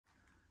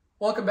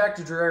Welcome back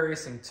to Dry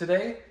Racing.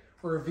 Today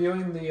we're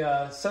reviewing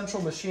the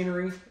Central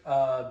Machinery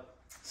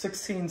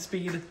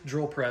 16-speed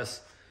drill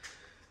press.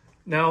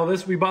 Now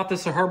we bought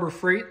this at Harbor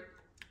Freight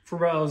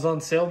for it was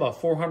on sale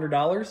about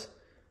 $400.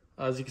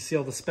 As you can see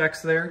all the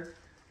specs there.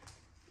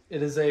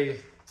 It is a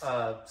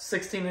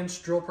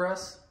 16-inch drill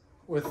press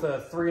with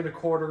a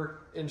 3¼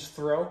 inch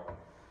throw.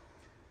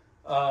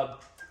 It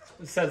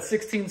said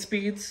 16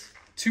 speeds,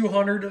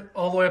 200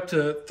 all the way up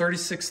to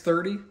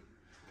 3630.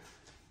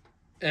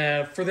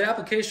 And for the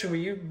application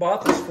we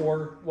bought this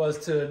for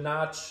was to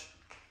notch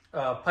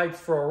pipes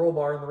for a roll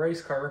bar in the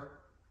race car.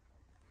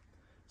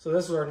 So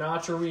this was our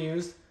notcher we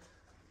used,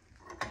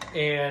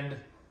 and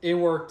it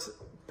worked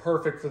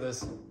perfect for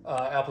this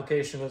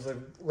application. It was the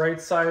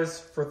right size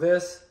for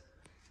this.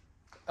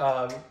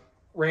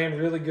 Ran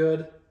really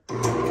good.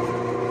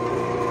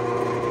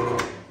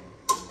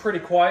 Pretty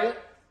quiet.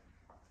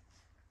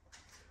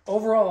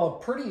 Overall, a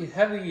pretty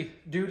heavy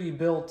duty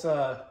built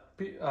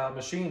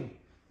machine.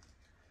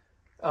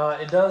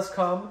 It does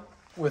come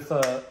with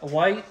a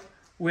light,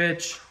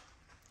 which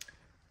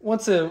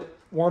once it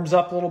warms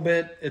up a little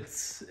bit,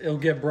 it'll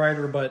get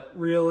brighter, but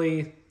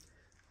really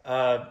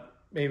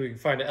maybe we can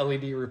find an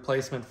LED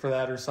replacement for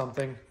that or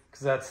something,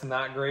 because that's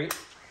not great.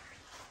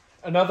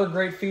 Another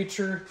great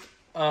feature,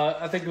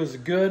 I think it was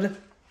good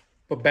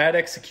but bad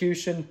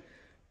execution,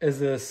 is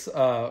this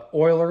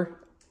oiler.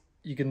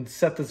 You can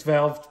set this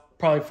valve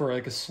probably for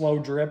like a slow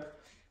drip,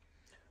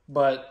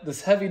 but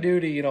this heavy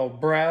duty,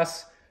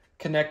 brass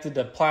connected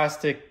to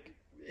plastic,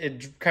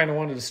 it kind of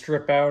wanted to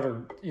strip out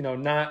or,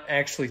 not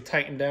actually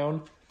tighten down.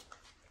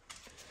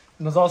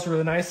 And it was also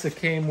really nice. It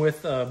came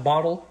with a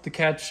bottle to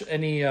catch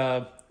any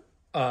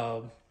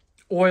oil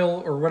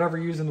or whatever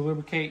you're using to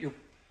lubricate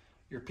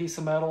your piece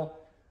of metal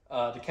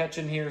to catch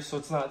in here, so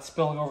it's not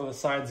spilling over the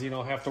sides. You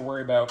don't have to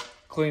worry about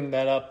cleaning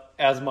that up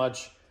as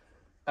much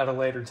at a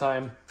later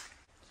time.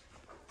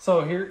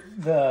 So here's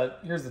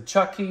the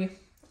chuck key,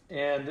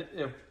 and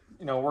it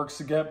works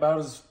to get about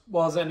as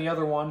well as any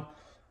other one,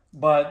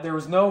 but there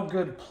was no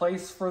good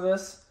place for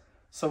this,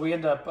 so we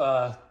end up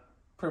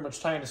pretty much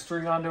tying a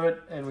string onto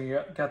it, and we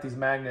got these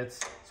magnets,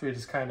 so we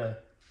just kind of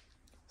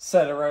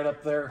set it right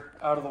up there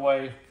out of the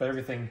way for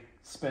everything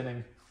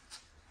spinning.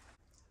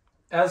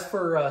 As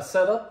for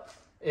setup,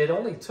 it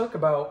only took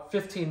about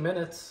 15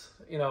 minutes,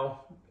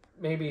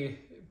 maybe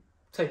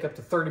take up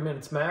to 30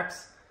 minutes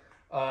max.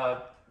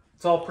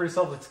 It's all pretty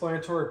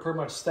self-explanatory, pretty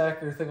much stack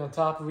everything on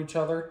top of each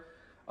other.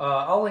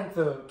 I'll link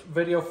the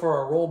video for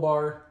our roll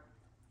bar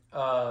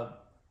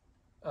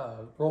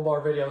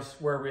videos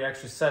where we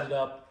actually set it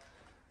up.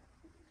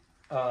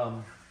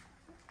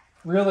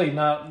 Really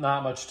not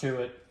much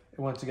to it. It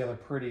went together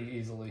pretty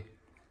easily.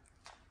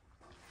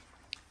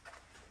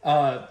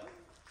 Like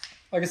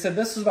I said,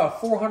 this is about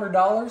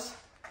 $400,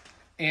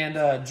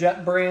 and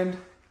Jet brand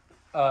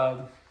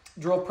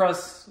drill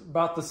press,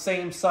 about the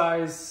same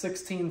size,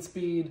 16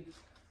 speed.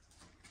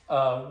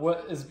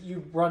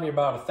 You running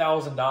about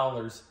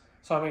 $1,000.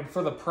 So I mean,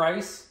 for the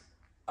price,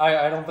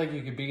 I don't think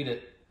you could beat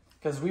it,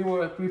 because we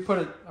put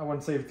it, I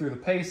wouldn't say through the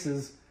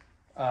paces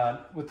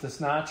with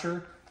this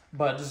notcher,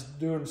 but just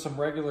doing some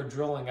regular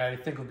drilling, I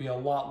think would be a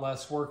lot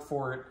less work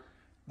for it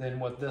than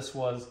what this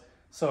was.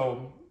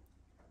 So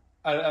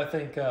I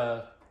think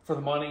for the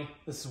money,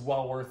 this is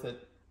well worth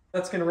it.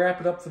 That's going to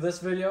wrap it up for this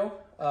video.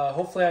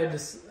 Hopefully I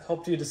just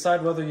helped you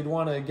decide whether you'd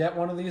want to get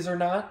one of these or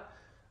not.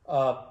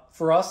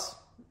 For us,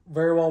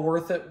 very well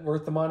worth it,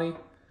 worth the money.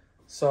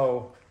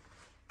 So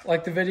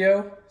like the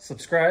video,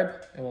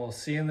 subscribe, and we'll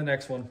see you in the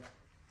next one.